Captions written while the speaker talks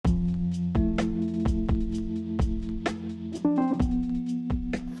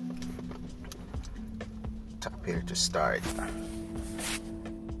where to start.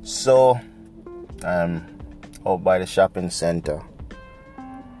 So, I'm out by the shopping center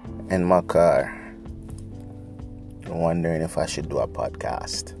in my car, wondering if I should do a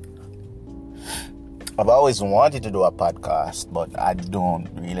podcast. I've always wanted to do a podcast, but I don't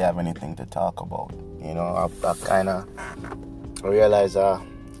really have anything to talk about. You know, I kind of realized I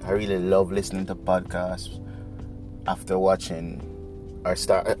really love listening to podcasts after I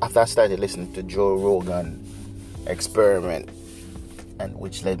started listening to Joe Rogan Experiment, and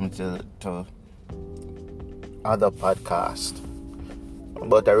which led me to other podcasts.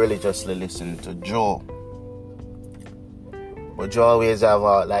 But I religiously listen to Joe. But Joe always have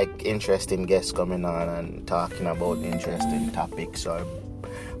interesting guests coming on and talking about interesting topics or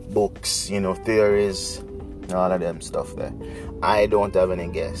books, theories, and all of them stuff there. I don't have any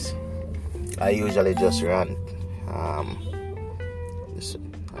guests. I usually just rant.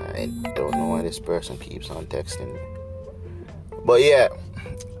 I don't know why this person keeps on texting me. But yeah,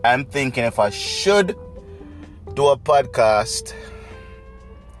 I'm thinking if I should do a podcast,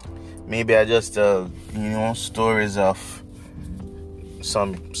 maybe I just stories of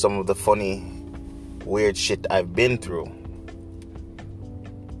some of the funny, weird shit I've been through,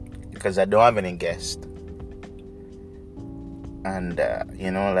 because I don't have any guests. And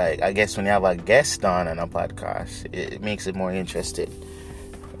I guess when you have a guest on a podcast, it makes it more interesting.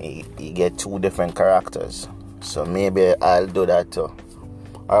 You get two different characters. So maybe I'll do that too.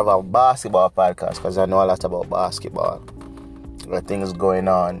 I have a basketball podcast because I know a lot about basketball. There are things going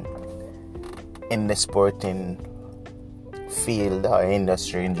on in the sporting field or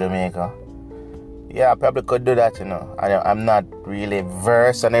industry in Jamaica. Yeah, I probably could do that, I'm not really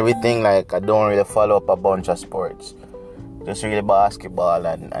versed on everything. I don't really follow up a bunch of sports. Just really basketball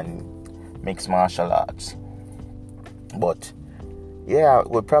and mixed martial arts. But yeah,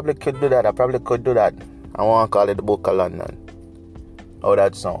 we probably could do that. I probably could do that. I want to call it the Book of London. How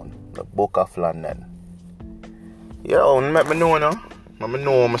that sound? The Book of London. Yeah, let me know now. Let me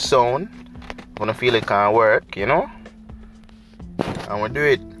know my sound. When I feel it can't work, I'm gonna do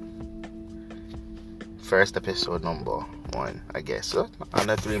it. First episode number 1, I guess.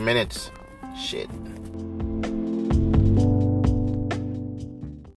 Under 3 minutes. Shit.